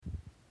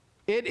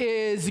It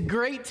is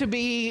great to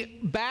be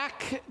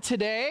back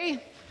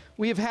today.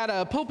 We have had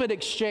a pulpit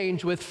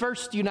exchange with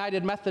First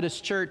United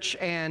Methodist Church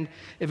and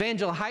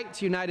Evangel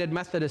Heights United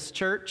Methodist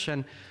Church,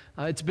 and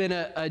it's been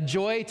a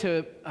joy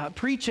to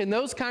preach in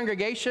those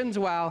congregations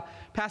while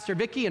Pastor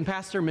Vicki and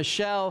Pastor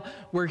Michelle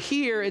were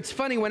here. It's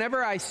funny,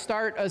 whenever I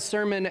start a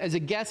sermon as a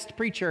guest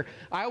preacher,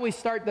 I always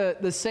start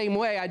the same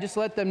way. I just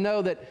let them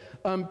know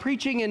that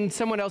preaching in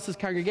someone else's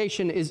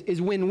congregation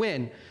is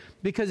win-win.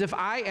 Because if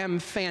I am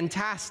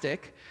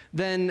fantastic,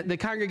 then the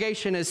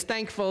congregation is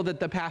thankful that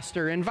the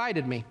pastor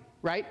invited me,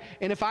 right?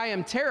 And if I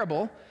am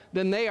terrible,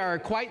 then they are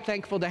quite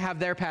thankful to have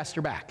their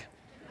pastor back.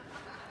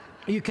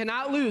 You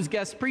cannot lose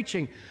guest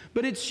preaching.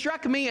 But it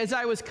struck me as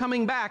I was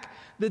coming back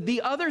that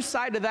the other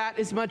side of that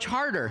is much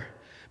harder.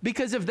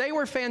 Because if they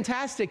were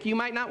fantastic, you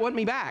might not want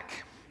me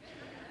back.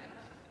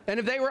 And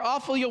if they were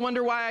awful, you'll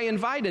wonder why I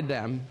invited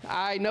them.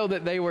 I know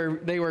that they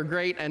were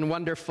great and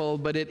wonderful,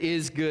 but it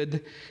is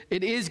good.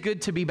 It is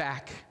good to be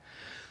back.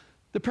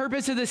 The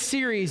purpose of this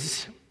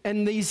series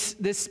and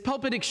this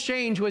pulpit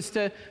exchange was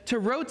to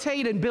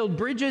rotate and build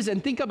bridges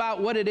and think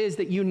about what it is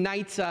that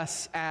unites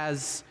us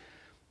as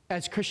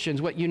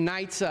Christians, what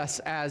unites us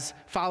as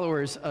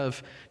followers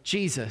of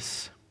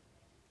Jesus.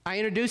 I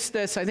introduced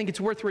this, I think it's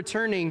worth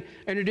returning.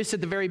 I introduced it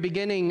at the very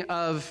beginning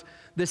of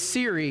the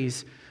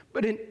series.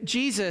 But in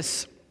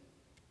Jesus,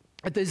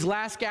 at his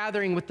last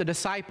gathering with the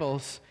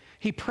disciples,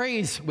 he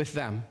prays with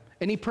them,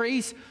 and he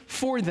prays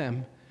for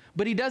them.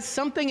 But he does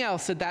something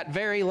else at that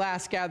very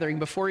last gathering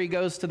before he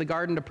goes to the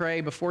garden to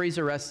pray, before he's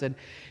arrested.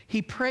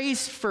 He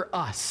prays for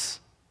us.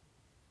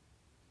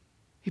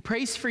 He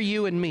prays for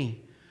you and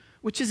me,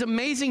 which is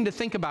amazing to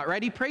think about,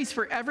 right? He prays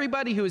for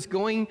everybody who is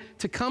going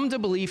to come to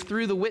believe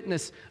through the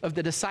witness of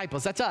the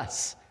disciples. That's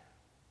us.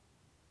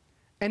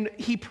 And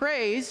he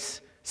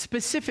prays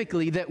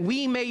specifically that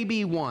we may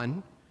be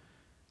one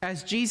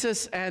as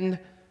Jesus and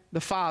the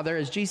Father,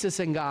 as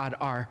Jesus and God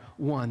are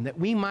one, that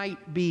we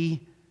might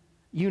be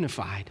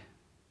unified.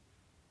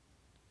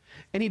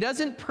 And he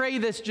doesn't pray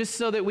this just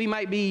so that we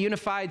might be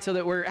unified, so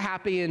that we're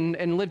happy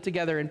and live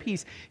together in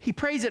peace. He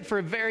prays it for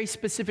a very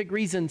specific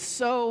reason,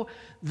 so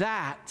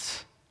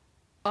that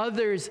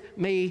others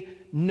may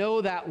know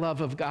that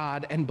love of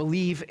God and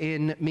believe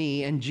in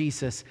me and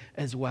Jesus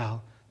as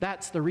well.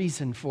 That's the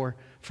reason for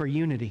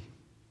unity.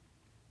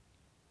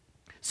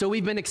 So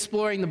we've been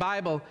exploring the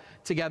Bible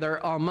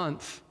together all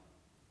month.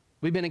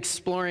 We've been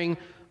exploring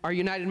our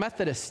United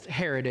Methodist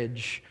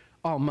heritage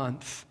all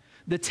month.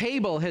 The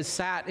table has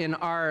sat in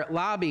our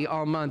lobby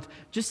all month,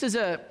 just as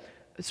a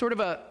sort of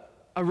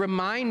a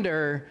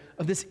reminder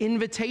of this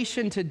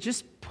invitation to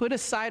just put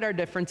aside our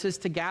differences,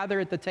 to gather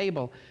at the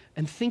table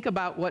and think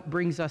about what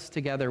brings us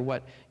together,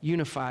 what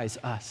unifies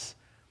us.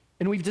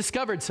 And we've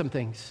discovered some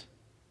things,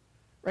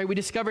 right? We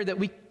discovered that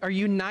we are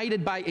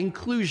united by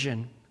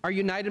inclusion. Our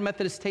United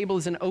Methodist table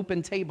is an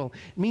open table.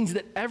 It means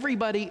that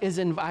everybody is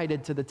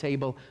invited to the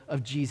table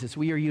of Jesus.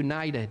 We are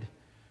united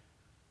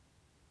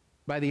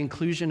by the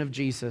inclusion of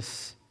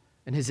Jesus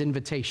and his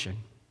invitation.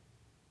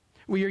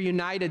 We are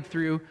united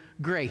through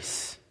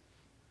grace,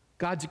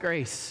 God's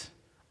grace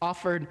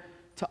offered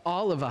to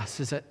all of us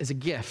as a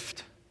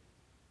gift.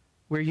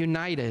 We're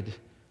united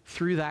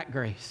through that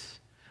grace.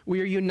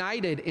 We are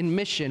united in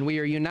mission. We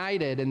are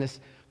united in this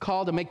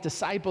call to make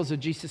disciples of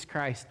Jesus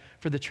Christ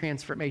for the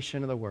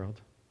transformation of the world.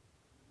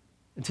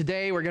 And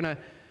today we're going to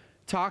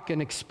talk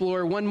and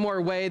explore one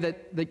more way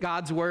that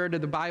God's word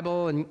of the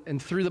Bible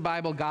and through the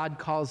Bible God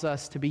calls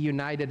us to be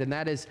united, and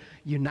that is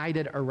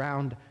united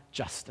around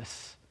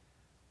justice.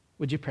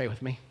 Would you pray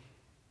with me?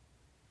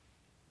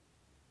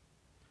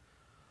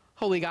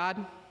 Holy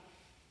God,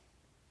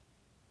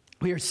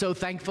 we are so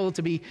thankful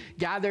to be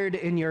gathered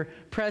in your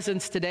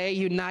presence today,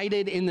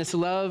 united in this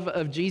love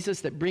of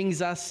Jesus that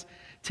brings us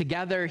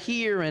together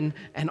here and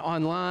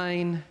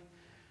online.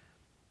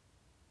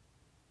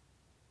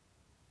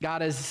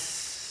 God,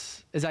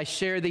 as I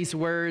share these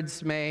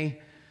words,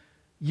 may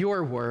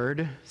your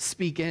word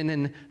speak in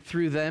and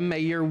through them. May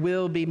your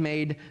will be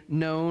made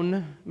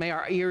known. May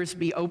our ears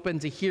be open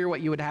to hear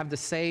what you would have to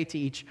say to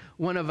each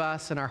one of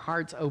us, and our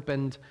hearts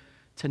opened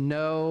to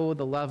know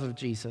the love of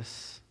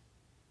Jesus.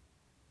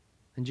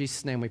 In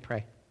Jesus' name we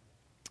pray.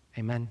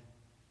 Amen.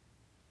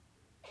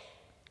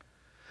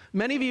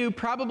 Many of you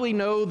probably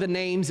know the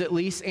names, at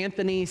least,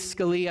 Anthony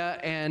Scalia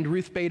and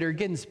Ruth Bader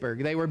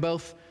Ginsburg. They were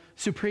both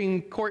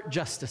Supreme Court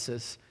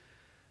justices.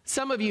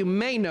 Some of you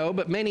may know,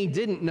 but many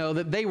didn't know,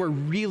 that they were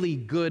really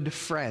good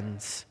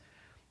friends.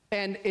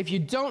 And if you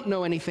don't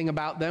know anything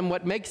about them,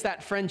 what makes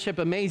that friendship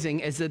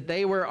amazing is that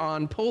they were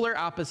on polar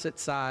opposite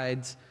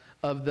sides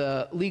of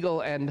the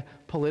legal and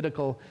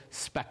political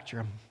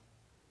spectrum.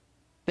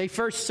 They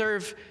first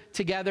served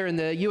together in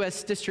the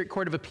U.S. District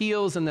Court of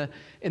Appeals in the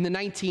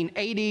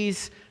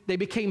 1980s. They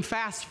became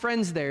fast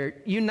friends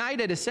there,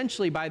 united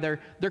essentially by their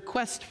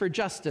quest for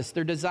justice,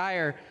 their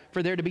desire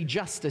for there to be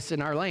justice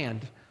in our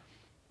land.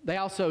 They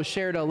also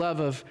shared a love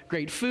of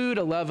great food,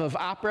 a love of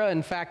opera.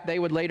 In fact, they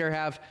would later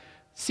have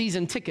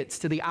season tickets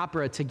to the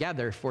opera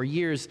together for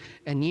years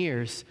and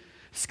years.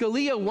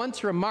 Scalia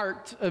once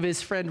remarked of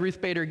his friend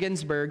Ruth Bader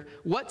Ginsburg,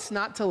 "What's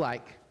not to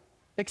like?"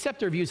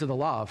 Except her views of the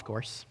law, of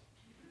course.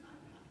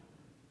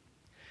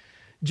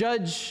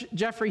 Judge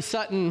Jeffrey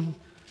Sutton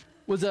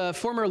was a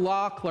former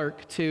law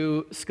clerk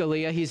to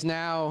Scalia. He's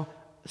now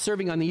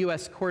serving on the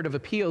U.S. Court of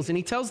Appeals, and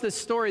he tells this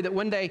story that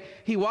one day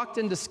he walked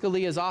into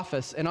Scalia's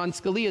office, and on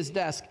Scalia's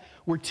desk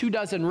were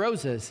 24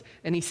 roses,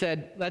 and he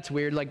said, "That's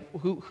weird, like,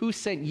 who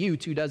sent you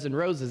 24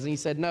 roses?" And he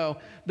said, "No,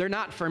 they're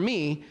not for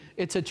me.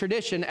 It's a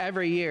tradition.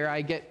 Every year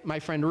I get my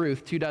friend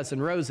Ruth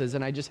 24 roses,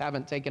 and I just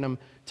haven't taken them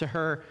to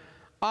her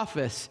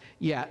office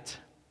yet."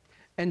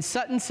 And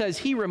Sutton says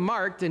he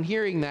remarked in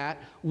hearing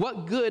that,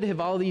 "What good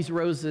have all these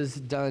roses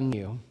done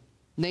you?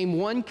 Name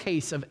one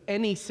case of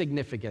any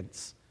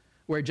significance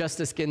where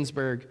Justice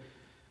Ginsburg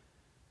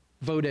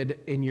voted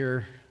in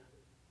your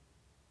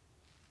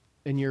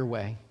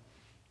way."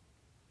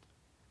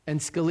 And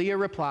Scalia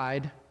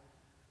replied,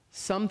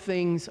 "Some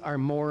things are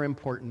more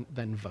important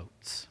than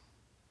votes.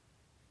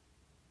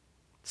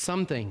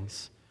 Some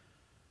things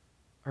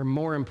are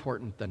more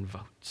important than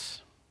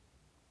votes."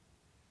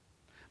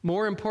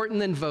 More important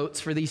than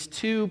votes for these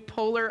two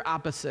polar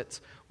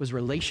opposites was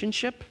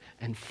relationship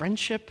and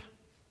friendship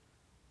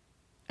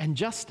and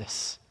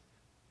justice.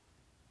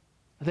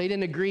 They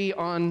didn't agree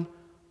on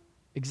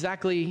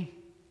exactly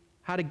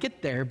how to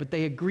get there, but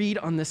they agreed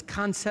on this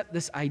concept,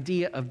 this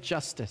idea of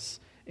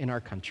justice in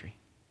our country.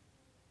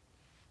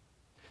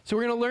 So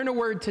we're going to learn a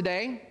word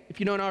today, if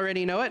you don't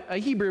already know it, a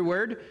Hebrew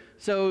word,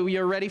 so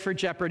you're ready for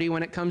Jeopardy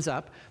when it comes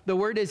up. The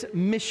word is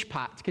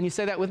mishpat. Can you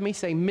say that with me?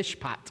 Say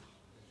mishpat.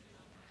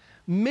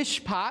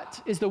 Mishpat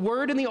is the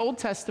word in the Old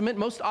Testament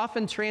most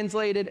often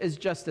translated as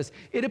justice.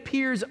 It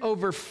appears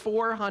over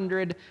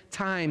 400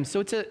 times.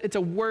 So it's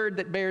a word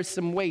that bears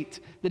some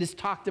weight, that is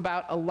talked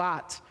about a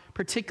lot,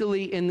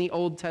 particularly in the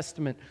Old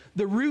Testament.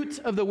 The root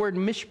of the word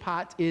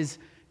mishpat is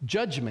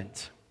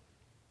judgment.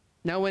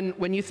 Now,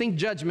 when you think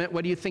judgment,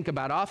 what do you think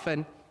about?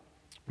 Often,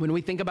 when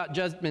we think about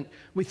judgment,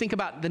 we think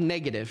about the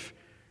negative,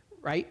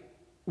 right?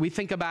 We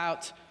think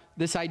about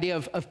this idea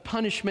of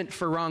punishment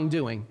for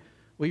wrongdoing.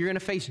 Well, you're going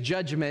to face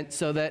judgment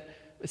so that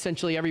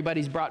essentially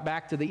everybody's brought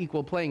back to the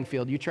equal playing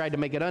field. You tried to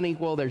make it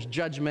unequal, there's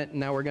judgment,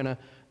 and now we're going to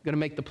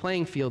make the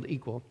playing field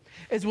equal.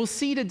 As we'll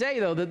see today,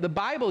 though, that the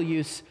Bible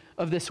use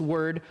of this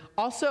word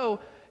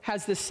also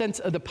has this sense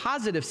of the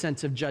positive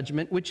sense of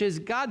judgment, which is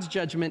God's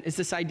judgment is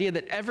this idea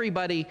that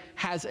everybody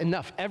has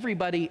enough.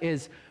 Everybody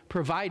is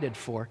provided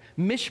for.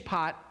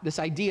 Mishpat, this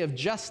idea of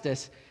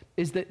justice,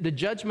 is the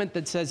judgment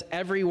that says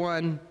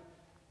everyone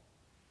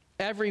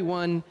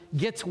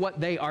gets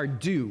what they are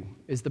due,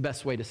 is the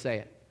best way to say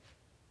it,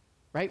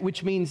 right?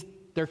 Which means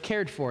they're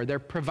cared for, they're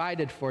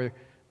provided for.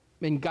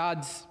 In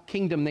God's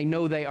kingdom, they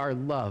know they are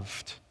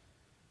loved.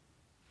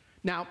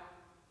 Now,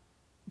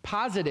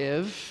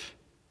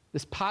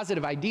 this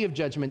positive idea of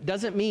judgment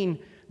doesn't mean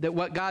that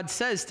what God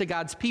says to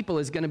God's people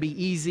is going to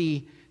be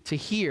easy to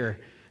hear,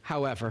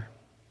 however.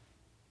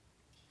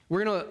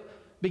 We're going to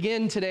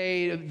begin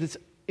today this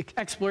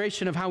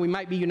exploration of how we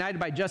might be united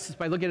by justice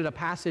by looking at a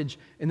passage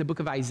in the book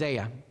of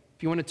Isaiah.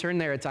 If you want to turn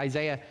there, it's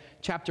Isaiah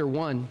chapter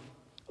 1.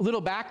 A little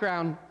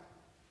background,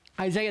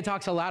 Isaiah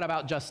talks a lot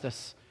about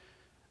justice.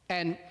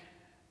 And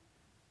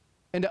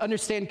to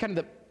understand kind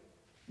of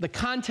the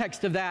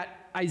context of that,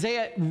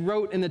 Isaiah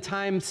wrote in the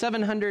time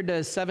 700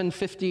 to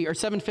 750, or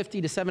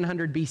 750 to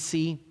 700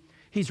 BC.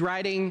 He's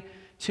writing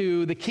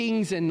to the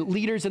kings and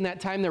leaders in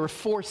that time. There were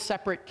 4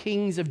 separate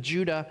kings of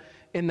Judah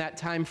in that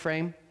time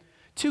frame.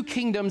 2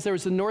 kingdoms, there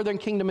was the northern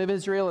kingdom of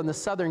Israel and the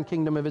southern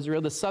kingdom of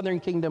Israel. The southern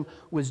kingdom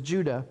was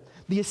Judah.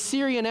 The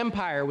Assyrian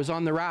Empire was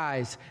on the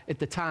rise at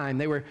the time.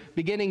 They were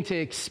beginning to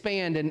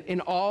expand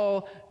in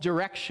all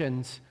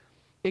directions,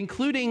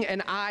 including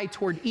an eye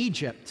toward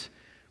Egypt.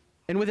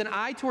 And with an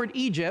eye toward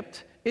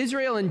Egypt,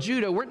 Israel and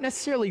Judah weren't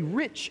necessarily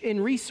rich in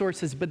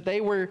resources, but they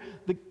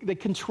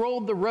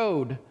controlled the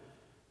road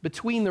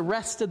between the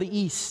rest of the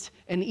east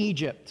and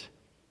Egypt.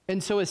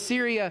 And so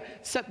Assyria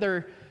set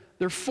their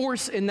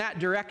force in that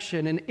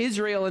direction, and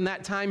Israel in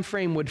that time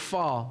frame would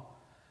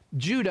fall.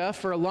 Judah,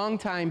 for a long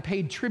time,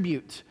 paid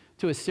tribute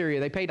to Assyria.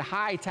 They paid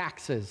high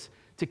taxes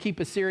to keep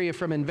Assyria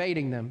from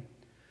invading them.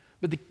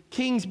 But the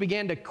kings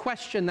began to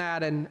question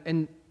that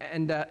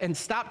and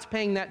stopped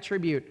paying that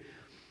tribute.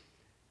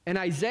 And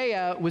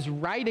Isaiah was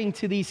writing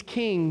to these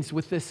kings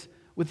with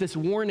this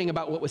warning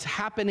about what was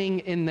happening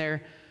in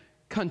their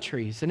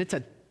countries. And it's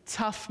a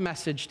tough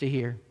message to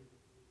hear.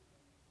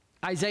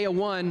 Isaiah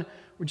 1,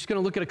 we're just going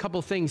to look at a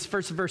couple things.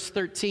 First, verse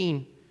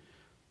 13.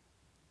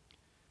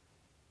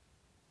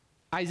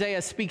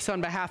 Isaiah speaks on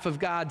behalf of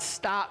God.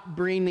 "Stop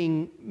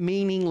bringing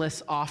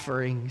meaningless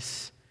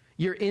offerings.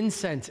 Your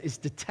incense is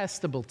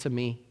detestable to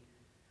me.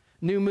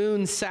 New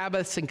moons,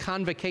 Sabbaths, and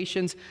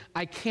convocations,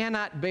 I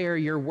cannot bear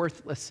your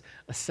worthless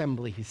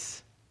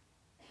assemblies."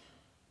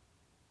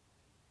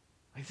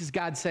 This is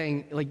God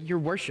saying, your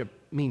worship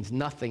means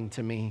nothing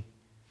to me.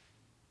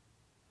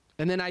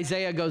 And then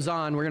Isaiah goes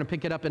on. We're going to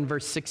pick it up in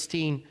verse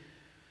 16. It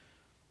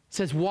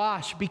says,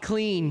 "Wash, be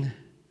clean.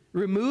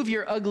 Remove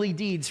your ugly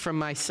deeds from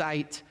my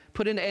sight.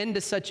 Put an end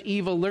to such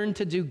evil. Learn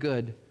to do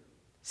good.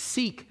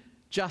 Seek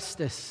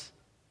justice,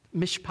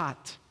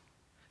 mishpat.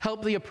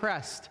 Help the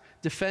oppressed,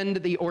 defend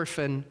the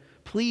orphan,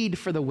 plead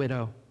for the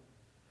widow.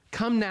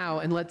 Come now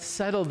and let's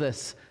settle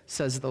this,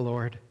 says the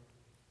Lord.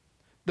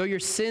 Though your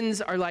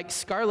sins are like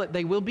scarlet,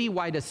 they will be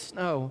white as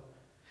snow.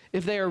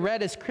 If they are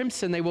red as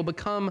crimson, they will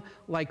become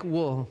like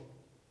wool.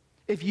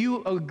 If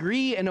you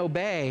agree and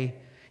obey,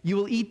 you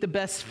will eat the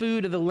best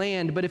food of the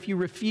land. But if you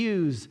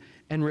refuse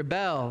and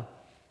rebel,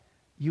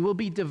 you will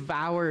be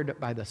devoured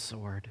by the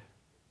sword.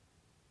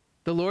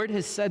 The Lord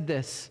has said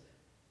this.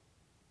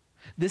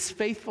 This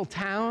faithful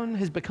town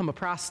has become a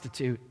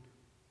prostitute.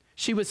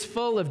 She was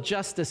full of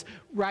justice.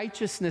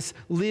 Righteousness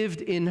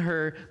lived in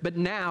her, but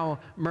now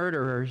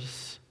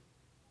murderers.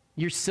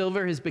 Your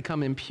silver has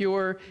become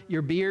impure.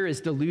 Your beer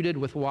is diluted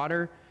with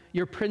water.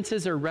 Your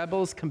princes are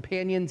rebels,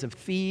 companions of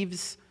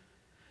thieves.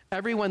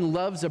 Everyone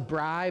loves a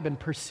bribe and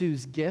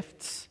pursues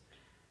gifts.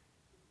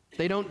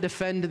 They don't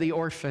defend the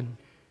orphan,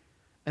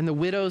 and the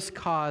widow's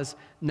cause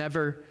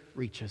never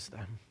reaches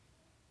them.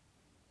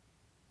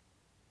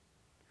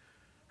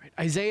 Right?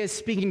 Isaiah is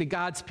speaking to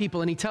God's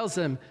people, and he tells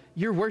them,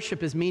 your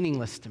worship is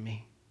meaningless to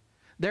me.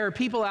 There are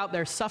people out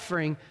there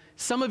suffering.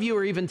 Some of you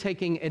are even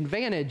taking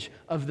advantage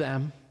of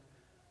them.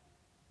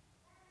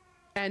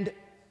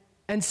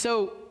 And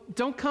so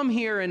don't come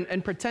here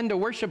and pretend to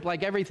worship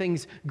like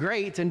everything's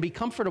great and be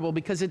comfortable,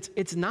 because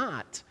it's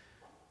not.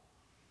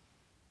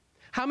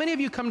 How many of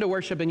you come to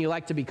worship and you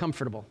like to be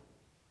comfortable?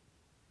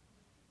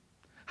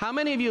 How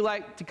many of you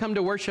like to come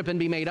to worship and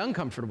be made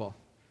uncomfortable?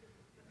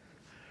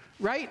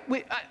 Right?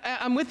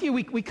 I'm with you.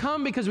 We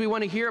come because we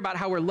want to hear about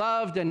how we're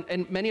loved,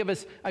 and many of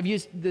us, I've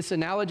used this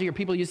analogy, or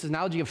people use this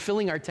analogy of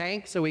filling our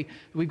tank, so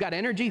we've got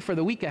energy for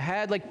the week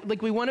ahead.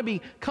 Like we want to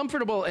be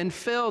comfortable and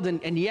filled,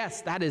 and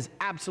yes, that is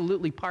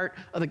absolutely part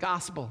of the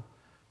gospel.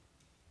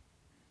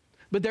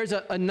 But there's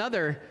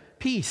another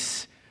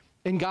piece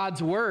in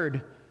God's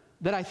word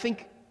that I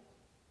think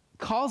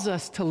calls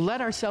us to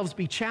let ourselves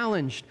be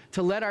challenged,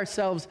 to let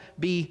ourselves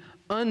be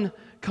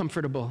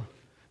uncomfortable.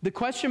 The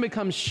question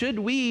becomes, should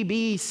we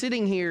be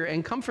sitting here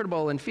and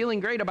comfortable and feeling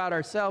great about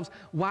ourselves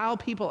while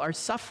people are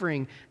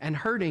suffering and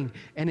hurting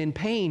and in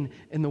pain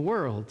in the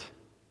world?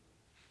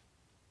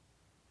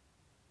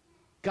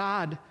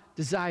 God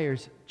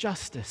desires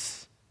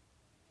justice,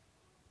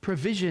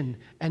 provision,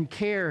 and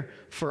care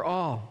for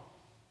all.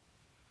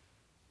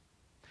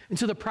 And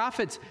so the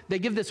prophets, they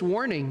give this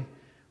warning,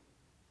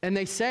 and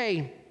they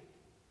say,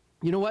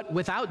 you know what?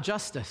 Without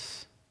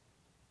justice,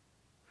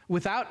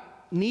 without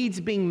needs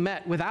being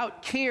met,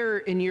 without care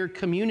in your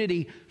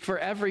community for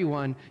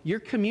everyone, your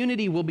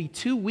community will be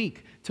too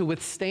weak to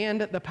withstand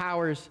the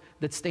powers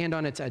that stand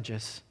on its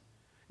edges.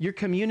 Your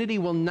community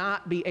will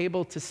not be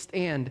able to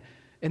stand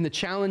in the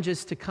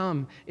challenges to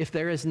come if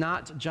there is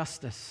not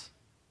justice.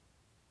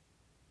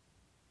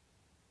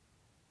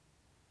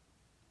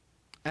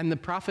 And the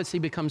prophecy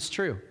becomes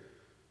true.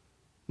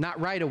 Not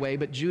right away,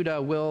 but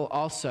Judah will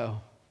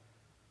also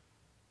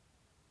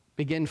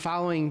begin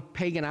following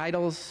pagan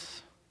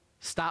idols,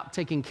 stop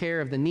taking care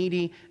of the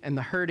needy and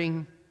the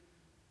hurting,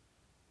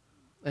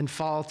 and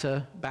fall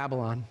to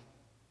Babylon.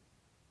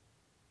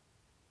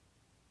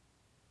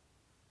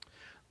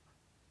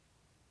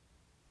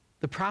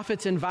 The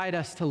prophets invite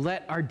us to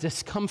let our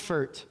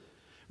discomfort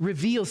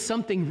reveal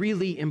something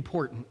really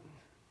important.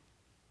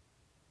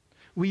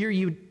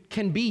 We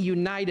can be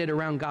united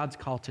around God's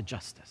call to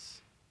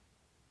justice.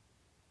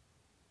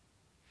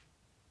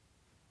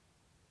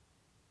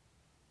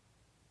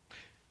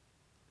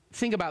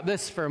 Think about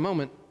this for a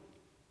moment.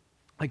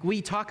 Like,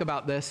 we talk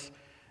about this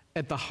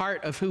at the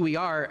heart of who we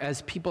are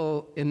as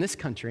people in this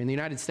country, in the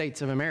United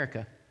States of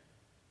America.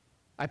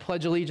 I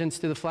pledge allegiance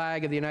to the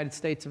flag of the United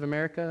States of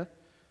America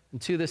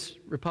and to this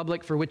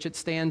republic for which it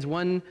stands,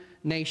 one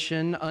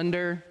nation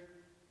under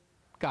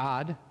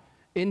God,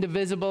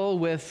 indivisible,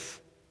 with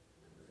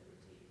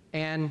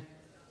and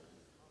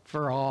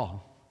for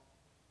all.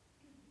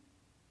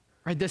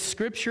 Right? This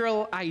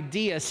scriptural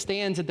idea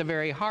stands at the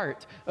very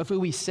heart of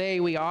who we say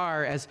we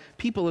are as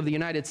people of the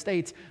United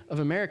States of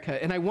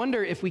America. And I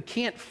wonder if we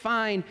can't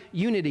find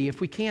unity,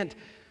 if we can't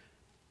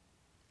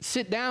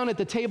sit down at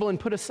the table and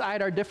put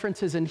aside our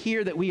differences and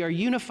hear that we are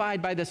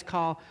unified by this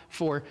call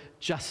for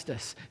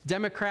justice.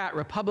 Democrat,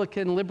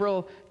 Republican,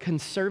 liberal,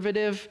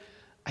 conservative.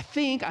 I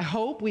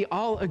hope we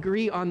all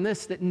agree on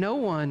this, that no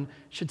one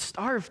should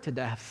starve to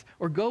death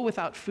or go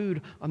without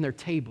food on their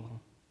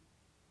table.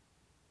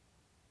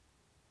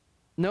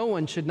 No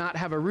one should not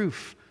have a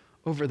roof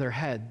over their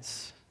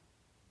heads.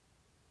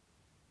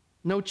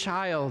 No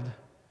child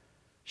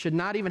should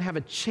not even have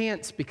a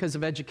chance because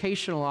of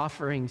educational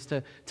offerings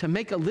to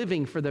make a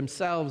living for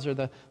themselves or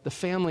the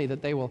family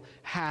that they will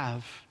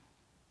have.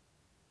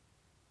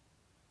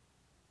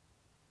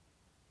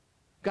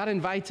 God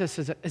invites us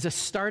as a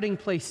starting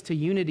place to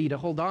unity, to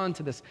hold on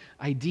to this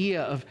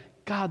idea of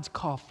God's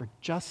call for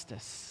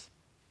justice.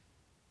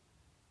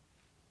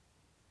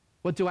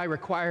 What do I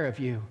require of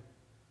you?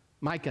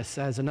 Micah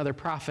says, another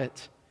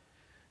prophet,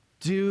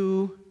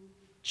 do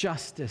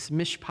justice,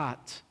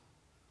 mishpat.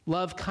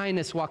 Love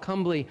kindness, walk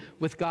humbly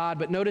with God.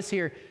 But notice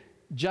here,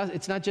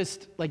 it's not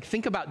just like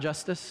think about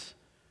justice.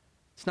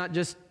 It's not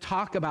just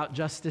talk about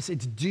justice.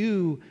 It's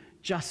do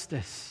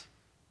justice.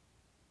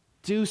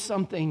 Do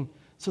something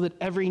so that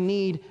every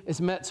need is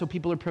met, so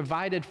people are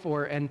provided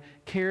for and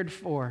cared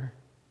for.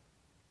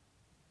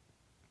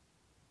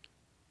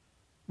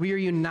 We are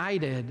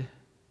united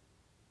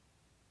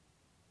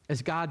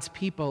as God's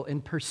people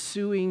in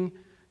pursuing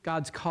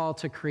God's call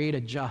to create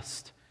a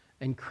just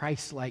and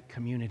Christ-like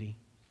community.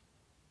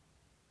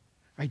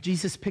 Right?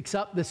 Jesus picks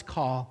up this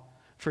call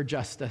for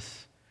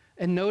justice.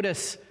 And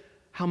notice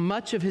how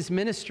much of his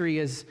ministry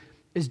is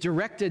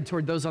directed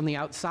toward those on the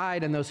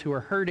outside and those who are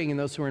hurting and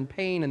those who are in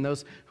pain and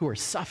those who are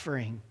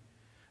suffering.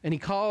 And he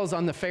calls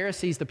on the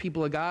Pharisees, the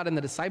people of God, and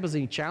the disciples,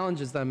 and he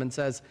challenges them and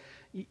says,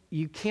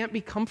 you can't be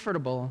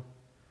comfortable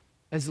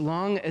as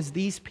long as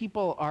these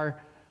people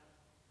are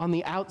on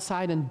the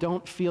outside and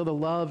don't feel the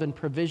love and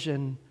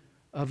provision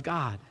of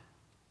God.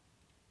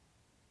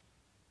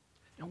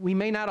 We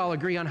may not all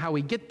agree on how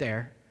we get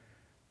there,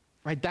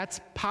 right? That's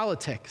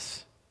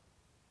politics.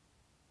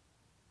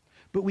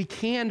 But we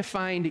can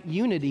find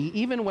unity,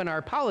 even when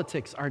our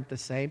politics aren't the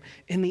same,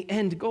 in the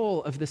end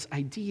goal of this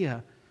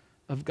idea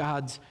of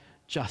God's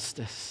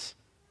justice.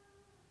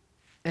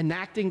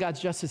 Enacting God's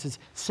justice is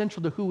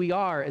central to who we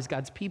are as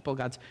God's people,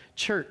 God's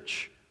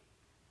church.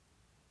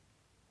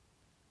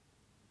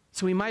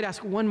 So we might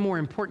ask one more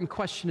important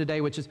question today,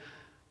 which is,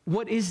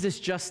 what is this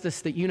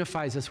justice that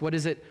unifies us? What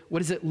does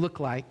it look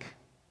like?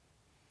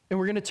 And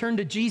we're going to turn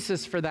to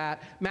Jesus for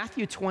that.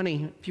 Matthew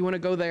 20, if you want to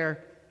go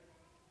there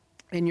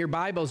in your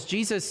Bibles.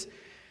 Jesus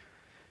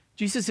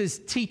is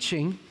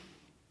teaching,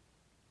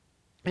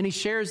 and he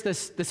shares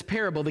this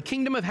parable. The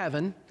kingdom of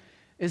heaven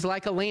is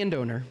like a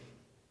landowner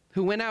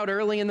who went out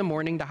early in the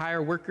morning to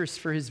hire workers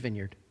for his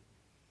vineyard.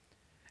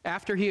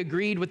 After he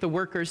agreed with the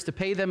workers to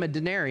pay them a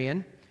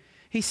denarius,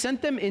 he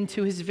sent them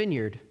into his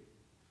vineyard.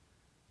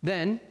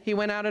 Then he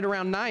went out at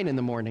around 9 in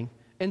the morning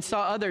and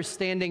saw others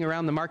standing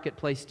around the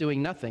marketplace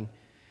doing nothing.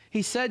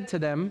 He said to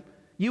them,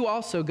 "You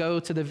also go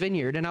to the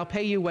vineyard, and I'll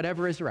pay you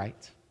whatever is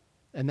right."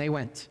 And they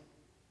went.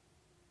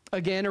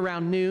 Again,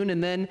 around noon,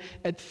 and then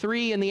at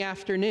 3 in the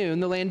afternoon,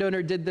 the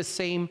landowner did the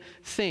same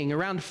thing.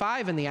 Around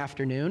 5 in the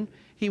afternoon,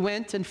 he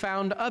went and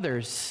found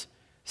others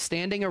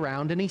standing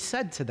around, and he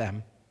said to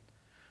them,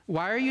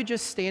 "Why are you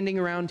just standing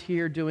around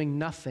here doing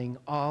nothing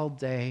all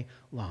day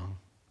long?"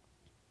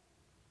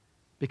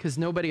 "Because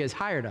nobody has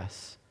hired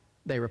us,"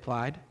 they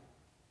replied.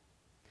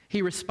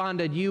 He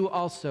responded, "You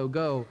also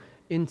go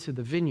into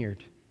the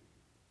vineyard."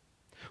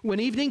 When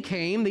evening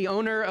came, the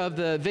owner of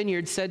the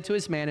vineyard said to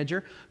his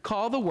manager,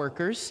 "Call the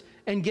workers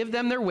and give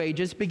them their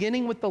wages,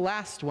 beginning with the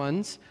last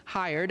ones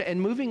hired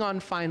and moving on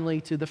finally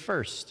to the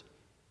first."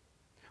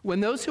 When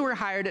those who were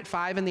hired at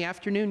 5 in the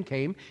afternoon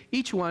came,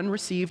 each one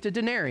received a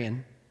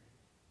denarius.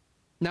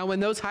 Now when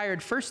those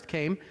hired first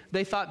came,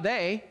 they thought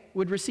they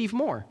would receive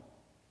more.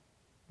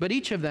 But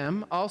each of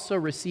them also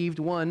received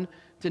 1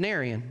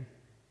 denarius.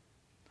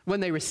 When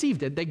they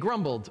received it, they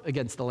grumbled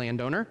against the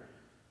landowner.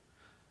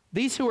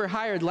 "These who were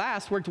hired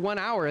last worked 1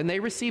 hour, and they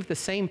received the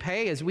same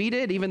pay as we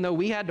did, even though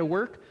we had to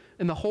work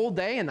in the whole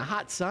day in the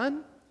hot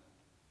sun."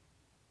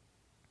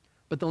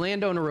 But the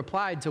landowner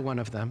replied to one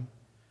of them,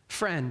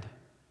 "Friend,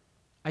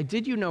 I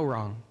did you no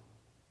wrong.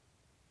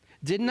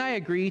 Didn't I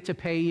agree to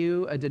pay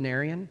you a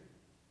denarius?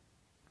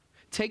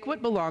 Take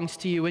what belongs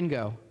to you and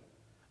go.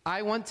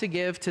 I want to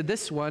give to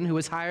this one who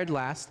was hired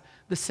last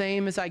the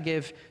same as I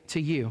give to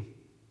you.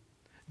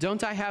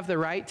 Don't I have the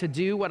right to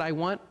do what I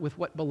want with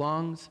what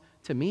belongs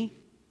to me?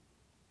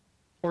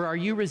 Or are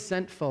you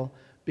resentful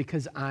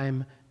because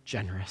I'm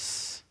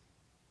generous?"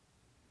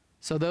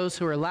 So those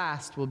who are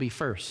last will be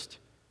first,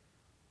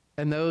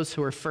 and those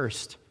who are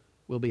first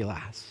will be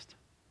last.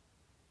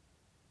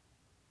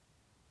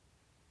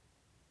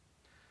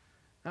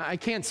 I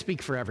can't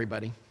speak for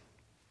everybody,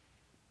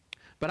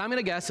 but I'm going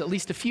to guess at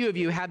least a few of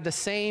you had the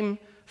same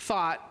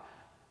thought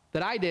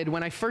that I did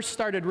when I first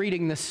started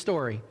reading this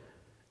story,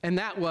 and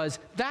that was,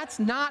 that's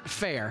not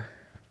fair.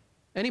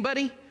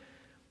 Anybody?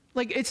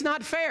 Like, it's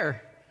not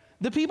fair.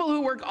 The people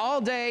who work all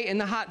day in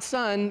the hot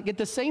sun get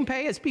the same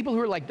pay as people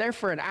who are like there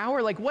for an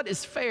hour. Like, what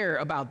is fair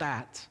about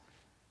that?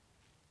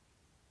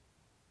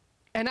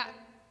 And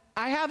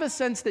I have a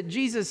sense that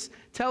Jesus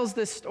tells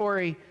this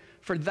story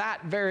for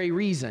that very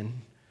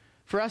reason,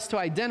 for us to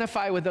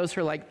identify with those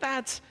who are like,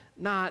 that's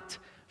not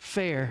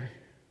fair.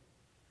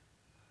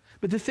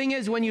 But the thing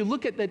is, when you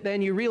look at that,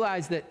 then you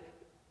realize that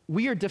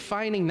we are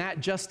defining that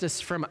justice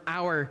from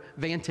our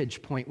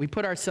vantage point. We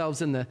put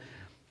ourselves in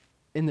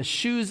the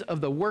shoes of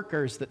the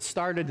workers that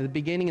started at the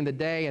beginning of the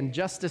day, and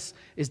justice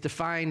is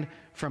defined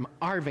from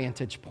our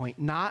vantage point,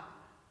 not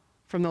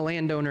from the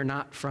landowner,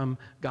 not from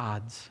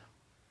God's.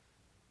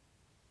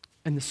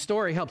 And the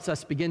story helps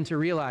us begin to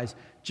realize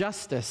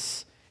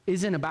justice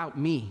isn't about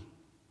me.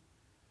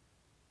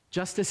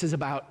 Justice is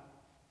about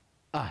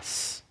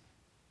us.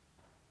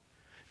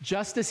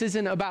 Justice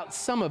isn't about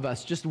some of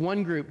us, just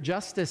one group.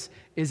 Justice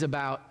is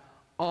about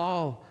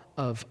all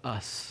of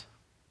us.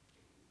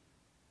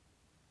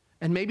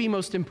 And maybe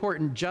most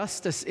important,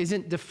 justice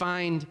isn't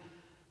defined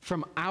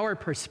from our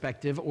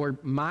perspective or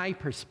my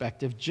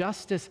perspective.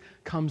 Justice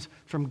comes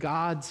from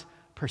God's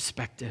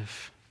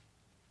perspective.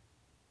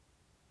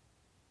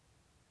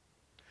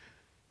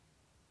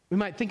 We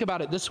might think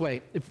about it this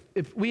way.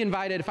 If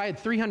I had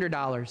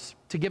 $300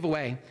 to give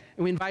away,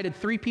 and we invited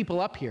 3 people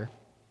up here,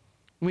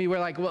 and we were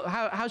like, well,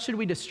 how should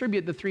we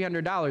distribute the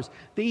 $300?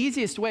 The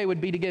easiest way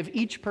would be to give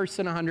each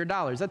person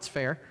 $100. That's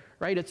fair,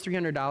 right? It's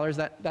 $300.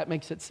 That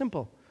makes it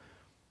simple.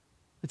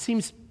 It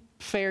seems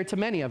fair to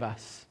many of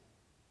us.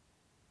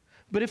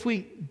 But if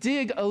we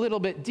dig a little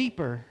bit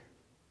deeper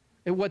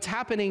at what's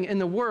happening in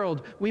the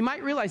world, we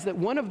might realize that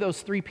one of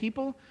those 3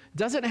 people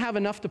doesn't have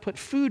enough to put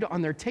food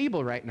on their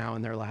table right now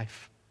in their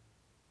life.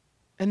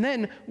 And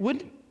then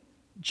would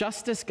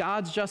justice,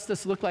 God's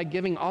justice, look like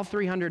giving all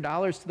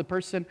 $300 to the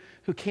person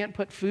who can't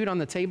put food on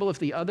the table if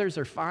the others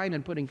are fine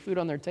and putting food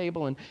on their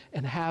table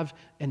and have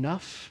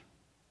enough?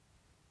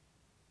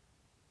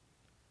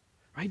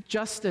 Right?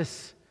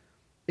 Justice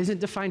isn't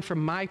defined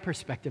from my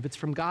perspective, it's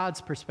from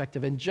God's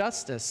perspective. And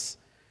justice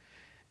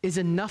is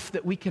enough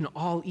that we can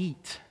all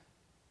eat.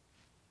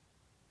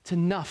 It's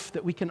enough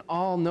that we can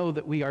all know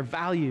that we are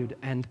valued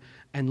and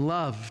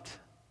loved.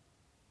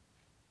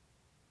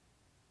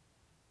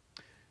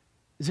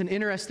 There's an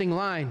interesting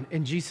line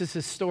in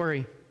Jesus'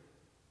 story.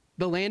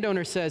 The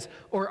landowner says,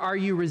 "Or are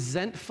you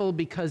resentful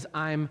because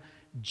I'm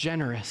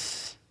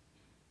generous?"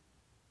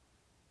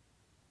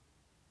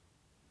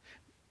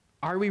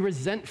 Are we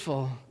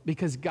resentful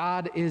because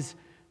God is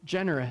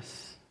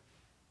generous?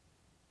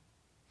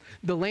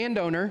 The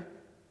landowner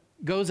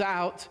goes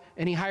out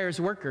and he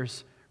hires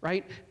workers,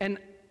 right? And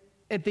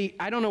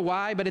I don't know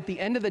why, but at the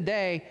end of the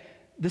day,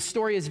 the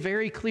story is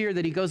very clear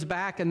that he goes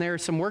back and there are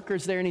some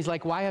workers there and he's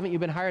like, "Why haven't you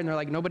been hired?" And they're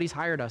like, "Nobody's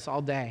hired us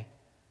all day."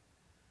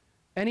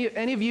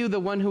 Any of you, the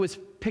one who was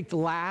picked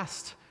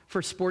last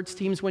for sports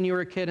teams when you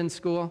were a kid in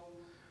school?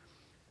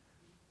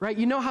 Right?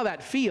 You know how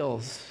that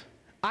feels.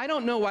 I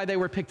don't know why they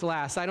were picked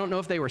last. I don't know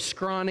if they were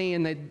scrawny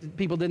and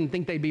people didn't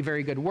think they'd be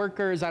very good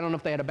workers. I don't know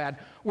if they had a bad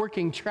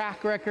working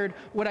track record.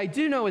 What I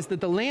do know is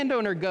that the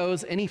landowner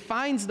goes and he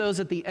finds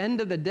those at the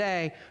end of the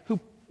day who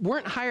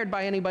weren't hired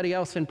by anybody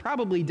else, and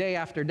probably day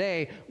after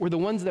day were the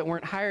ones that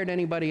weren't hired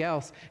anybody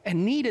else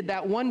and needed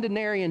that 1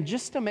 denarius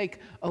just to make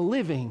a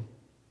living.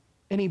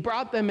 And he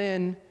brought them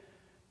in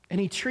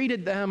and he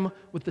treated them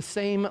with the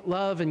same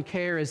love and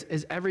care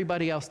as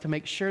everybody else to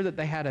make sure that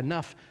they had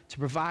enough to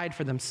provide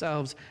for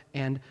themselves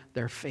and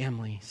their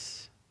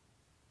families.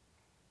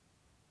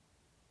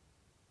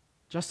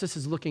 Justice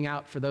is looking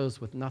out for those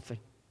with nothing.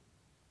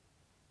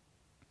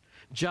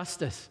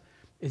 Justice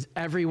is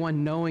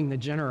everyone knowing the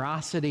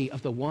generosity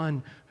of the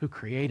one who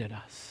created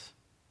us.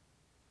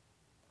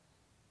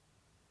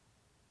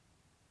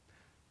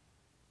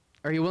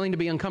 Are you willing to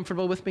be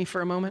uncomfortable with me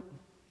for a moment?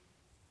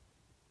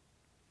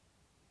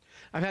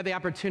 I've had the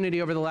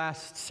opportunity over the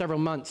last several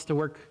months to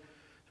work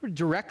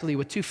directly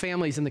with 2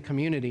 families in the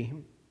community.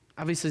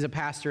 Obviously, as a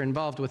pastor,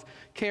 involved with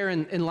care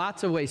in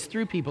lots of ways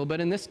through people, but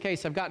in this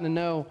case, I've gotten to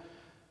know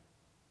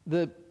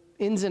the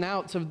ins and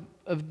outs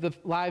of the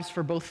lives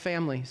for both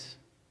families.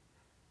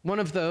 One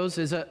of those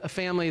is a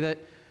family that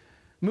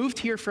moved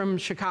here from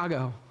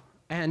Chicago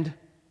and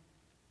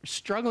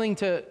struggling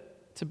to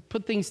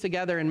put things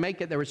together and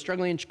make it. They were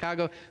struggling in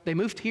Chicago. They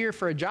moved here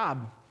for a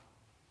job.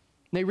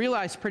 They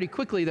realized pretty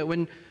quickly that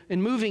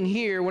in moving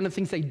here, one of the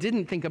things they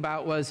didn't think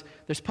about was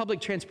there's public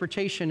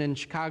transportation in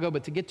Chicago,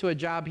 but to get to a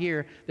job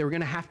here, they were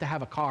going to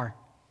have a car.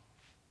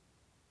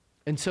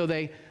 And so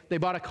they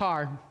bought a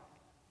car,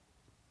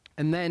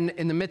 and then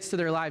in the midst of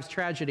their lives,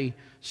 tragedy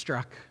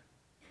struck.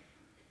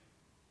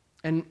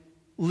 And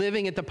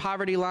living at the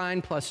poverty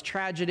line plus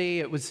tragedy,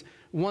 it was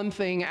one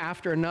thing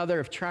after another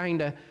of trying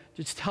to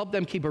just help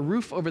them keep a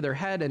roof over their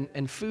head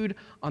and food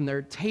on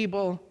their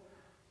table.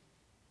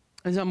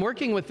 As I'm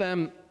working with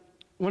them,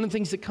 one of the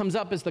things that comes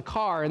up is the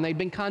car, and they'd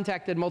been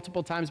contacted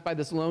multiple times by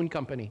this loan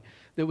company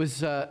that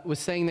was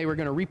saying they were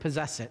going to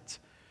repossess it.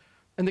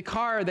 And the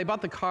car, they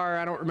bought the car,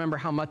 I don't remember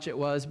how much it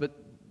was, but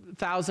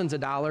thousands of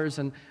dollars,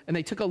 and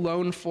they took a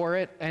loan for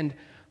it, and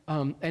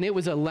it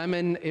was a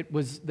lemon. It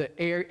was the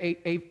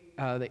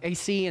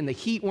AC and the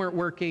heat weren't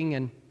working,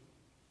 and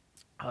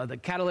the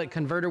catalytic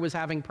converter was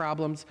having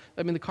problems.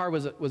 I mean, the car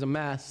was a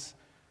mess.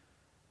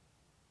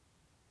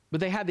 But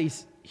they had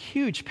these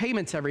huge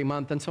payments every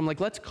month, and so I'm like,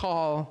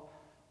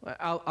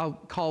 I'll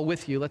call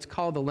with you. Let's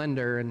call the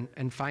lender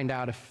and find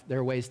out if there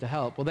are ways to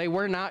help. Well, they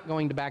were not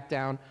going to back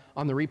down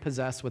on the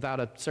repossess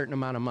without a certain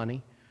amount of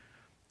money.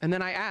 And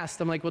then I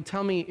asked, I'm like, well,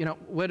 tell me,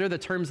 what are the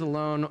terms of the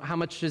loan? How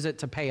much is it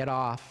to pay it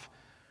off?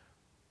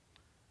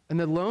 And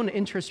the loan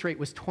interest rate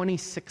was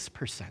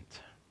 26%.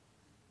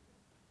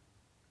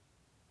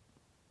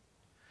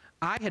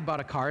 I had bought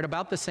a car at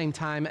about the same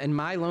time, and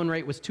my loan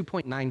rate was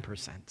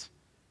 2.9%.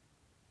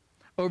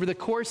 Over the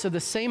course of the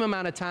same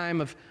amount of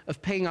time of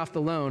paying off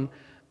the loan,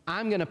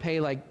 I'm going to pay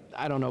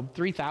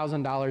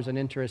 $3,000 in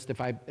interest if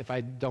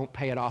I don't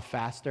pay it off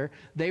faster.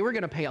 They were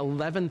going to pay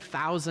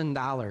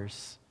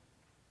 $11,000,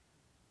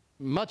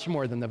 much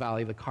more than the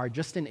value of the car,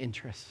 just in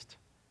interest.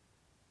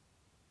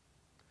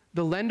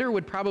 The lender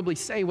would probably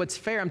say, what's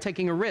fair? I'm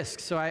taking a risk,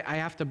 so I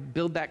have to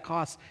build that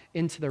cost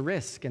into the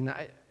risk. And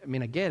I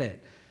get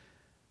it.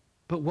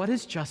 But what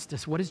is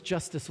justice? What does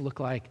justice look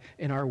like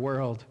in our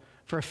world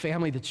for a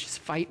family that's just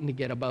fighting to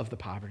get above the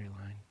poverty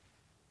line?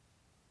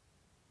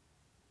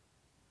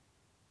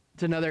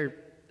 It's another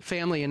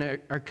family in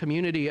our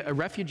community, a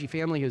refugee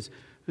family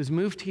who's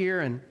moved here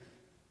and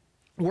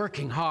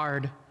working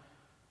hard,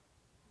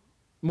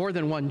 more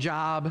than one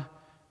job,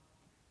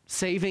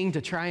 saving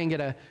to try and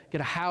get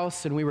a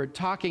house. And we were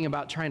talking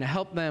about trying to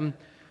help them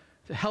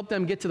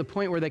get to the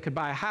point where they could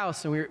buy a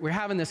house. And we're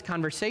having this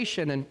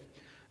conversation, and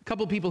a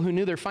couple people who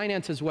knew their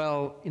finances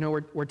well,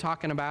 we're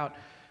talking about,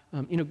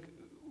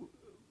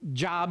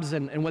 jobs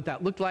and what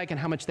that looked like and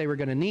how much they were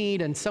going to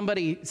need. And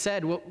somebody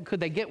said, well, could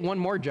they get one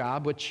more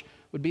job, which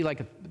would be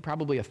like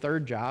probably a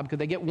third job? Could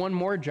they get one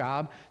more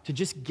job to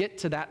just get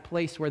to that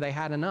place where they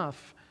had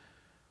enough?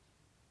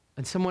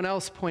 And someone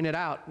else pointed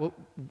out, well,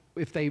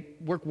 if they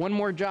work one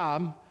more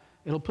job,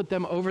 it'll put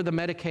them over the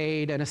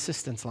Medicaid and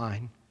assistance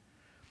line.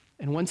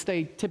 And once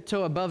they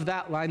tiptoe above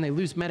that line, they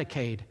lose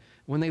Medicaid.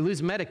 When they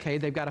lose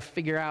Medicaid, they've got to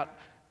figure out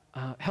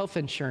health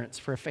insurance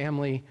for a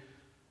family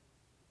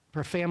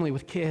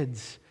with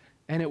kids,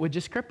 and it would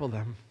just cripple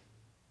them.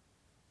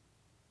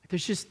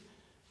 There's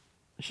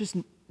just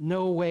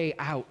no way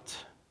out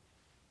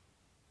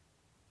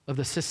of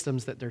the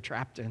systems that they're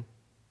trapped in.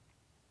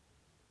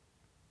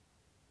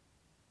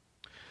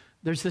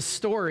 There's this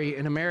story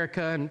in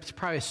America, and it's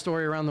probably a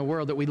story around the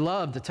world that we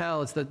love to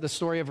tell. It's the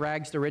story of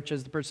rags to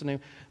riches, the person who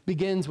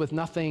begins with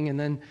nothing, and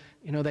then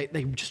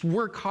they just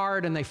work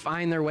hard and they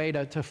find their way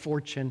to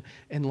fortune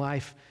in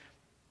life.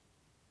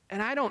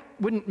 And I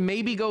wouldn't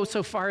maybe go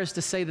so far as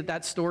to say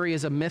that story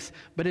is a myth,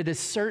 but it is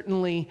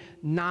certainly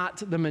not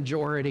the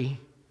majority.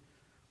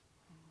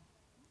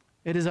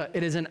 It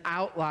is an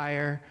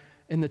outlier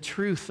in the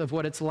truth of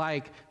what it's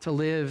like to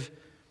live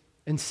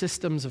in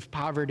systems of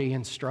poverty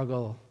and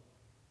struggle.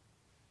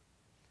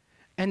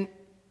 And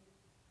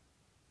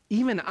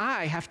even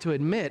I have to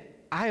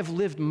admit, I have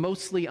lived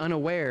mostly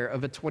unaware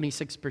of a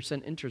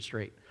 26% interest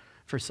rate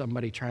for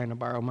somebody trying to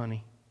borrow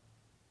money.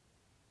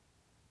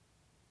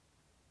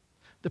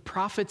 The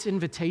prophet's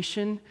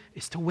invitation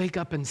is to wake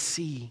up and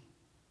see,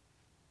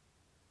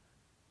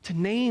 to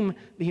name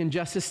the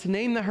injustice, to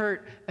name the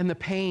hurt and the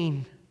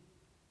pain,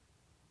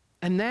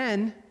 and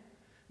then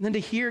to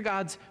hear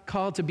God's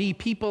call to be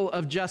people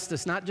of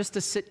justice, not just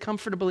to sit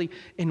comfortably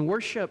in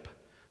worship,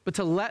 but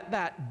to let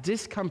that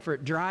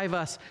discomfort drive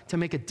us to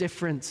make a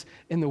difference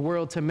in the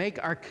world, to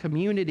make our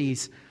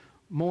communities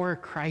more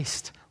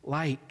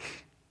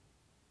Christ-like.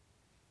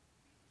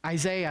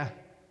 Isaiah,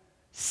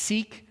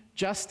 seek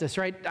justice,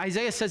 right?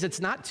 Isaiah says it's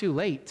not too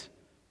late.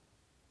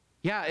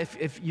 Yeah,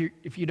 if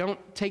you don't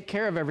take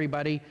care of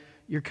everybody,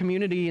 your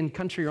community and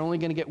country are only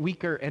going to get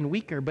weaker and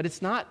weaker, but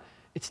it's not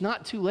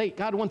too late.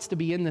 God wants to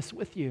be in this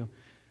with you.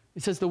 He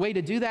says the way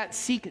to do that,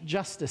 seek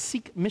justice,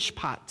 seek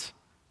mishpat,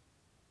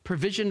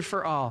 provision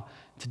for all.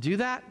 To do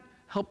that,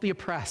 help the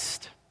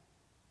oppressed,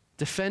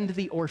 defend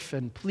the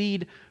orphan,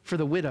 plead for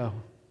the widow.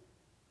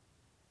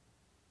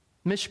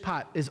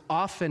 Mishpat is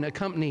often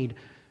accompanied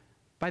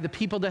by the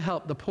people to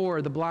help the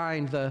poor, the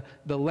blind, the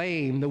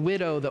lame, the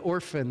widow, the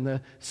orphan,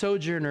 the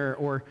sojourner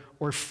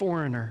or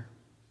foreigner,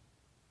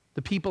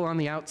 the people on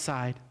the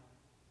outside.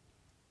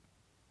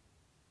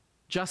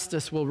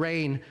 Justice will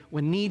reign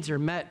when needs are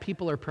met,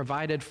 people are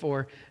provided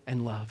for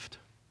and loved.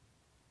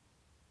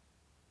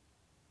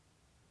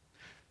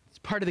 It's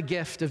part of the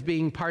gift of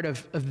being part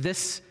of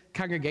this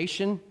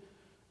congregation,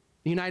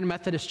 the United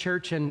Methodist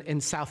Church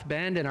in South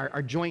Bend, and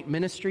our joint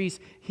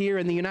ministries here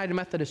in the United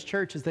Methodist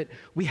Church, is that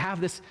we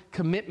have this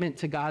commitment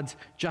to God's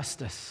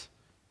justice.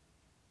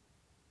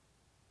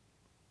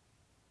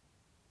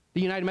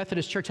 The United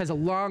Methodist Church has a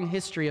long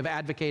history of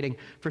advocating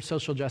for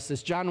social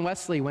justice. John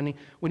Wesley, when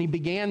he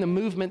began the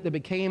movement that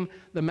became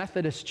the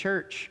Methodist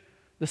Church,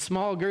 the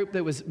small group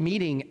that was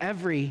meeting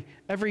every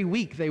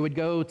week, they would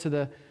go to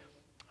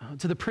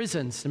the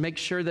prisons to make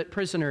sure that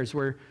prisoners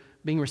were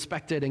being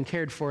respected and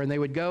cared for, and they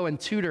would go and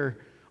tutor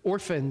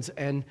orphans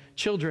and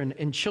children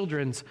in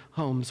children's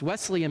homes.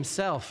 Wesley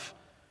himself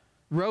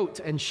wrote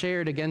and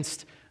shared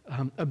against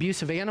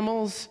abuse of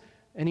animals,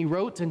 and he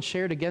wrote and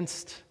shared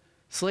against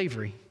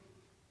slavery.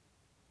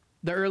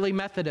 The early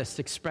Methodists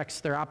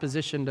expressed their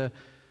opposition to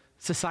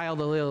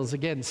societal ills,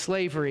 again,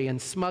 slavery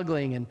and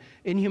smuggling and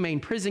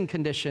inhumane prison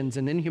conditions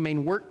and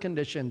inhumane work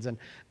conditions and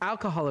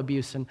alcohol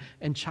abuse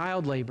and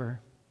child labor.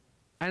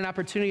 I had an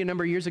opportunity a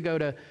number of years ago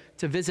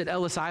to visit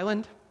Ellis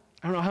Island.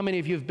 I don't know how many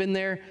of you have been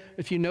there,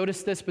 if you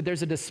noticed this, but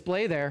there's a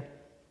display there.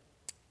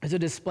 There's a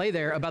display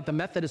there about the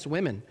Methodist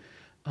women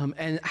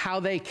and how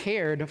they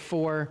cared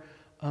for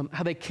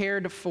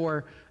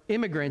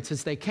immigrants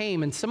as they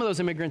came. And some of those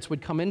immigrants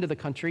would come into the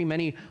country,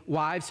 many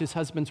wives whose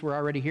husbands were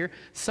already here.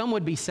 Some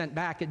would be sent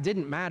back. It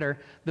didn't matter.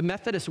 The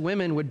Methodist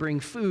women would bring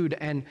food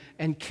and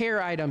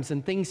care items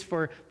and things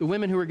for the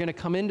women who were going to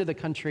come into the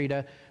country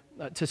to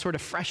sort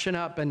of freshen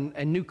up and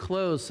new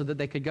clothes so that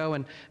they could go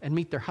and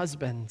meet their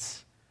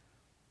husbands.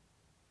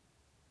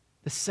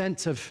 The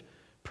sense of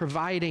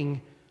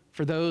providing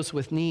for those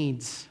with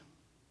needs.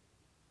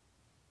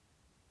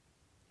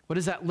 What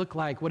does that look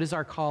like? What is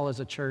our call as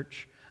a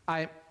church?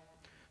 I've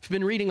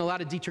been reading a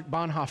lot of Dietrich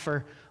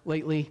Bonhoeffer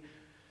lately.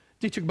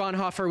 Dietrich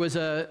Bonhoeffer was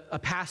a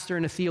pastor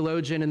and a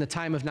theologian in the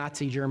time of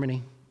Nazi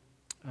Germany.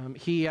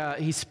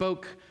 He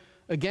spoke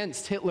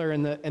against Hitler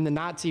and the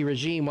Nazi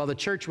regime while the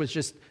church was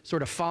just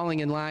sort of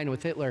falling in line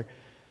with Hitler.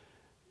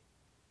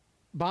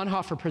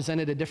 Bonhoeffer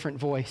presented a different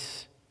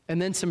voice.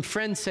 And then some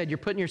friends said, "You're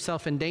putting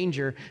yourself in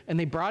danger." And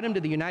they brought him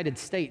to the United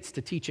States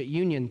to teach at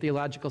Union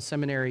Theological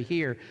Seminary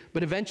here.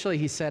 But eventually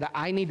he said,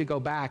 "I need to go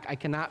back. I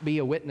cannot be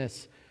a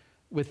witness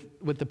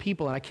with the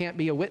people, and I can't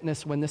be a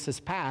witness when this is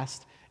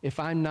passed if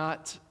I'm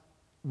not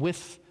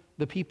with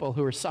the people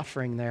who are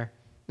suffering there."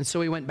 And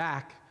so he went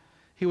back.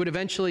 He would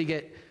eventually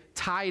get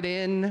tied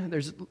in.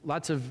 There's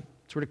lots of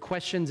sort of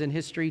questions in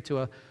history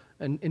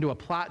into a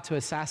plot to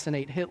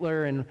assassinate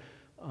Hitler, and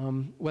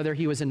whether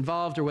he was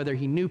involved or whether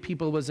he knew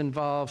people was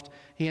involved.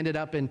 He ended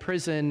up in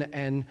prison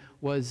and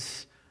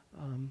was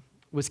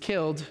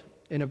killed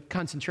in a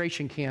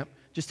concentration camp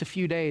just a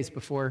few days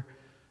before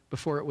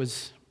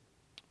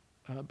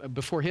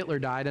Hitler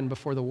died and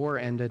before the war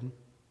ended.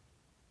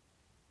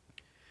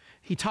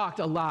 He talked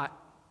a lot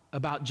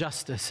about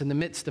justice in the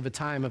midst of a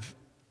time of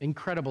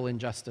incredible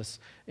injustice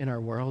in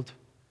our world.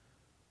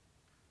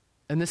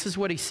 And this is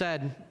what he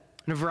said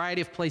in a variety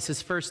of places.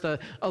 First, a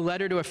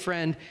letter to a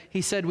friend.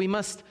 He said, "We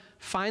must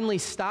finally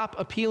stop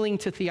appealing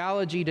to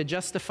theology to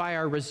justify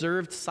our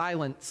reserved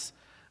silence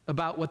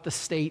about what the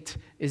state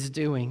is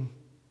doing.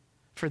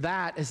 For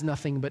that is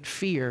nothing but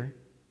fear.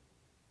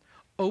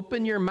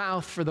 Open your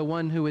mouth for the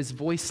one who is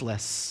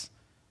voiceless.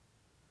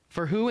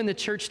 For who in the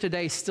church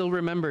today still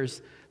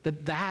remembers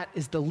that that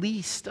is the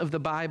least of the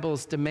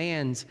Bible's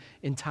demands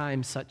in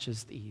times such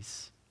as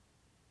these?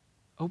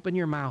 Open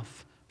your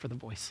mouth for the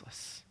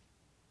voiceless."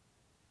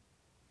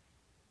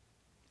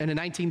 In a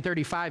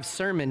 1935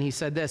 sermon, he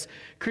said this: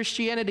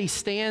 "Christianity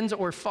stands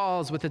or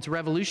falls with its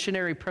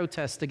revolutionary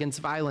protest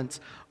against violence,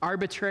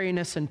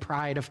 arbitrariness, and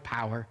pride of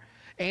power,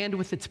 and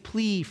with its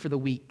plea for the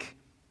weak.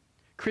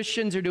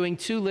 Christians are doing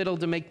too little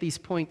to make these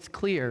points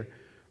clear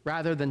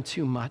rather than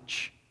too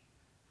much.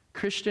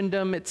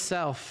 Christendom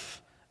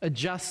itself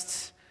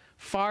adjusts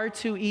far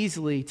too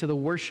easily to the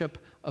worship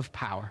of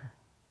power.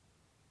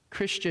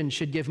 Christians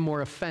should give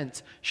more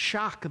offense,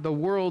 shock the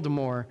world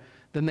more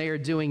than they are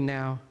doing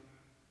now.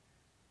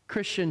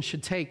 Christians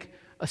should take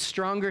a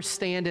stronger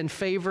stand in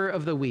favor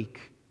of the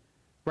weak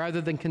rather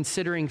than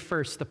considering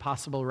first the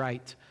possible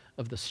right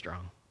of the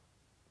strong."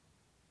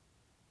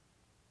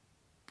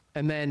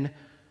 And then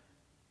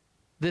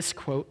this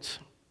quote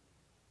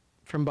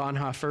from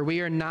Bonhoeffer: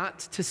 "We are not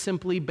to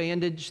simply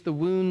bandage the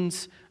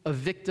wounds of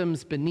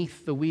victims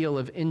beneath the wheel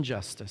of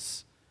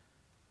injustice.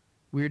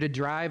 We are to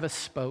drive a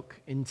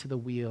spoke into the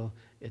wheel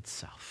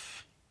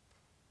itself."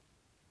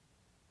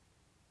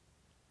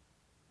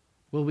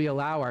 Will we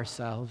allow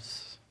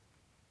ourselves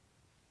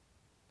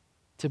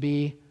to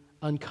be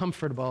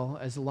uncomfortable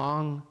as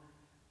long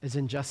as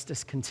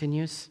injustice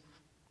continues?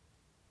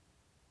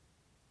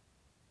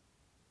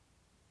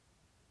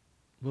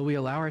 Will we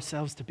allow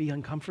ourselves to be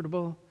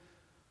uncomfortable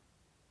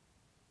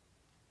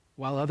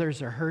while others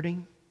are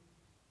hurting?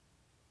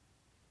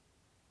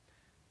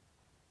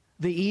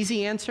 The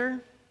easy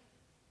answer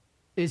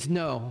is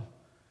no,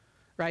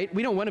 right?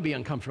 We don't want to be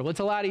uncomfortable. It's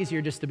a lot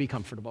easier just to be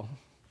comfortable.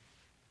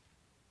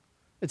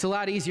 It's a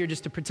lot easier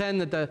just to pretend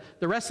that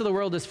the rest of the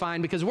world is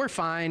fine because we're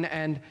fine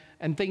and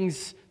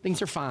things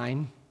are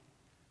fine.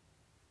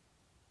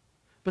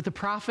 But the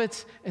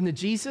prophets and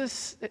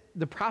Jesus,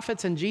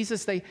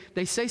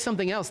 they say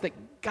something else,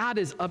 that God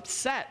is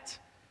upset.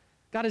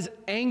 God is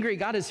angry.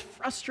 God is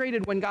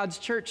frustrated when God's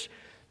church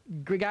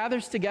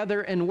gathers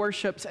together and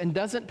worships and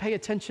doesn't pay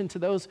attention to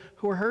those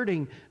who are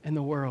hurting in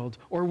the world,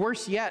 or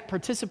worse yet,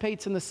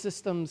 participates in the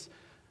systems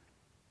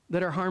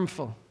that are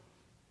harmful.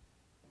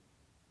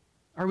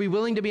 Are we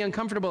willing to be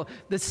uncomfortable?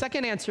 The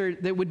second answer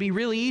that would be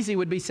really easy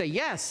would be say,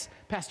 "Yes,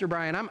 Pastor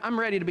Brian, I'm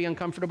ready to be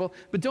uncomfortable,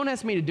 but don't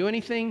ask me to do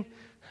anything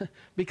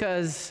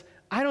because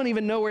I don't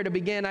even know where to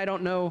begin. I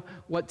don't know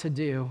what to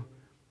do.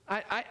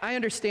 I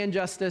understand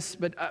justice,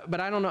 but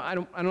I don't know. I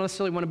don't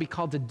necessarily want to be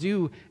called to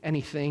do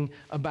anything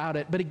about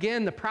it." But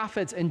again, the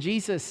prophets and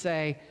Jesus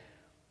say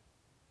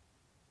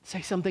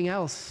something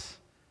else.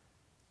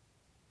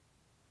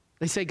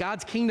 They say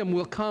God's kingdom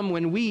will come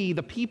when we,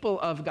 the people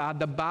of God,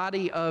 the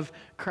body of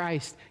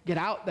Christ, get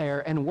out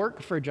there and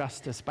work for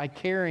justice by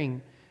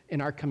caring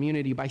in our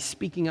community, by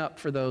speaking up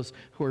for those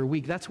who are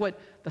weak. That's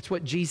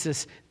what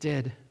Jesus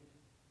did.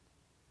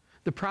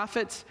 The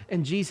prophets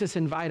and Jesus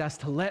invite us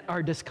to let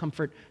our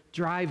discomfort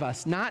drive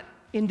us, not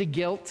into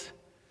guilt,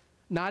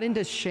 not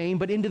into shame,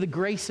 but into the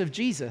grace of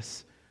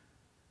Jesus.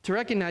 To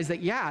recognize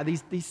that, yeah,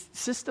 these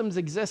systems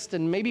exist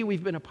and maybe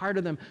we've been a part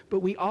of them,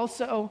 but we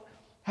also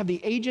have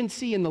the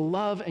agency and the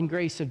love and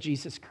grace of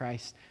Jesus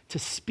Christ to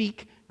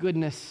speak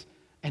goodness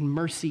and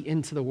mercy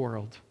into the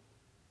world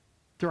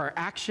through our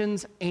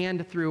actions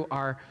and through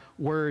our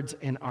words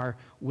and our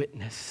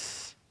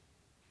witness.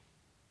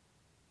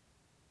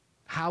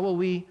 How will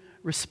we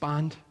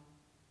respond?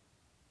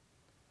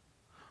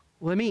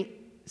 let me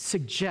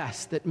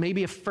suggest that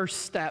maybe a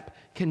first step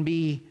can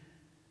be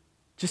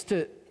just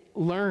to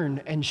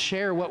learn and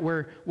share what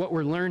we're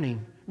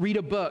learning. Read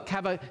a book,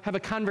 have a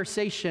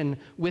conversation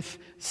with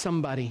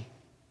somebody.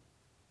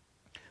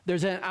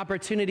 There's an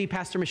opportunity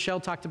Pastor Michelle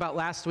talked about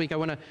last week. I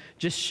want to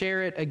just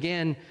share it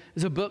again.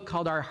 There's a book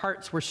called Our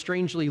Hearts Were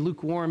Strangely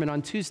Lukewarm, and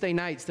on Tuesday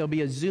nights there'll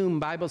be a Zoom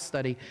Bible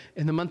study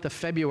in the month of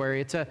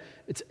February. It's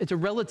a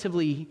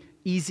relatively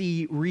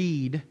easy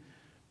read,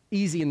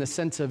 easy in the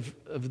sense of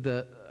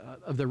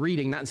the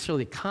reading, not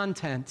necessarily the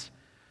content,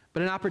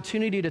 but an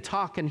opportunity to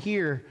talk and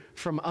hear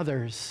from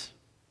others.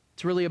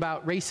 It's really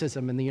about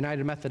racism in the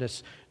United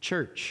Methodist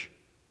Church.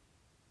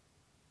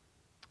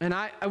 And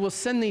I will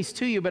send these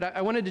to you, but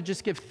I wanted to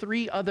just give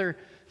 3 other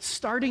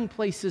starting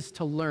places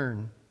to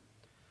learn.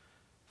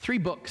 3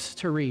 books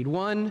to read.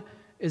 One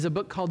is a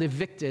book called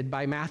Evicted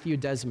by Matthew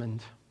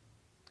Desmond.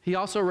 He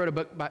also wrote a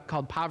book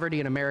called Poverty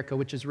in America,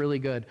 which is really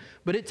good.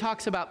 But it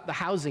talks about the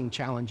housing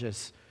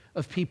challenges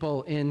of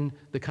people in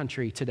the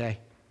country today.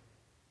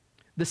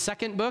 The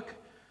second book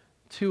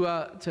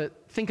to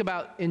think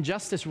about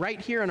injustice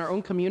right here in our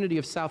own community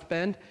of South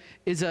Bend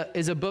is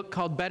a book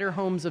called Better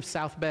Homes of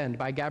South Bend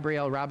by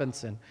Gabrielle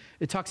Robinson.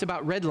 It talks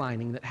about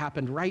redlining that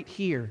happened right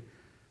here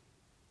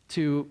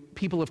to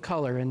people of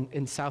color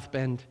in South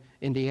Bend,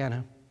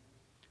 Indiana.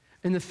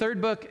 And the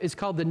third book is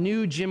called The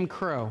New Jim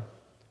Crow.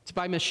 It's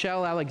by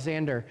Michelle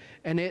Alexander,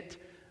 and it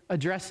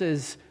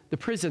addresses the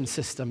prison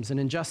systems and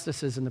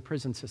injustices in the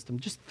prison system.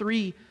 Just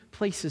 3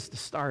 places to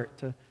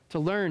start, to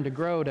learn, to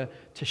grow, to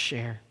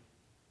share.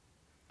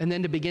 And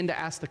then to begin to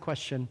ask the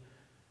question,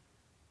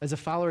 as a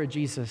follower of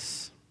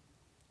Jesus,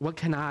 what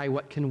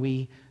can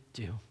we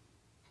do?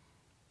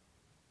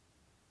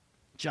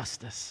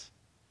 Justice.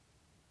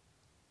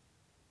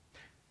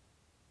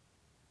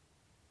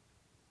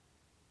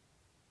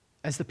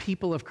 As the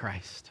people of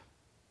Christ,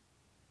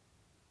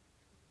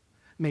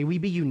 may we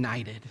be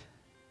united.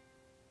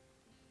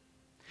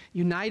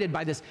 United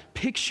by this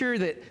picture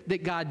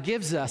that God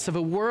gives us of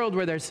a world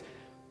where there's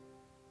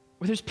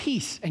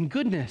peace and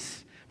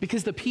goodness,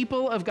 because the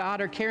people of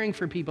God are caring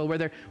for people where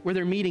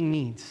they're meeting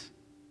needs.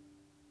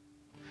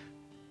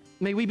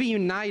 May we be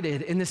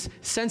united in this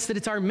sense that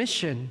it's our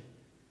mission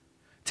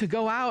to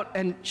go out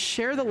and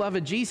share the love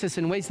of Jesus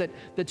in ways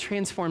that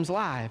transforms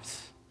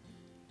lives.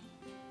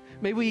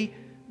 May we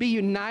be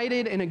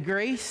united in a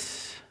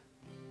grace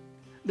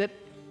that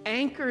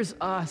anchors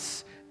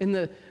us in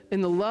the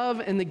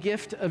love and the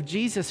gift of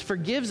Jesus,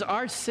 forgives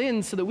our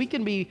sins so that we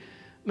can be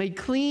made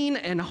clean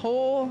and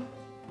whole.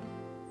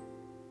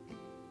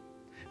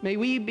 May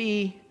we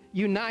be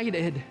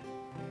united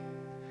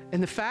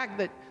in the fact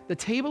that the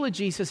table of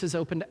Jesus is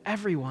open to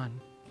everyone.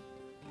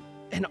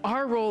 And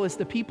our role as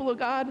the people of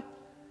God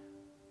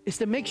is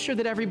to make sure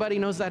that everybody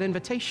knows that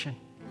invitation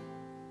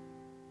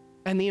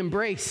and the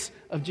embrace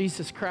of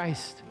Jesus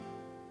Christ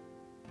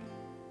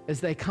as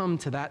they come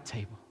to that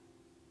table.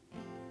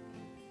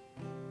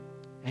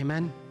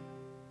 Amen.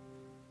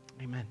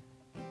 Amen.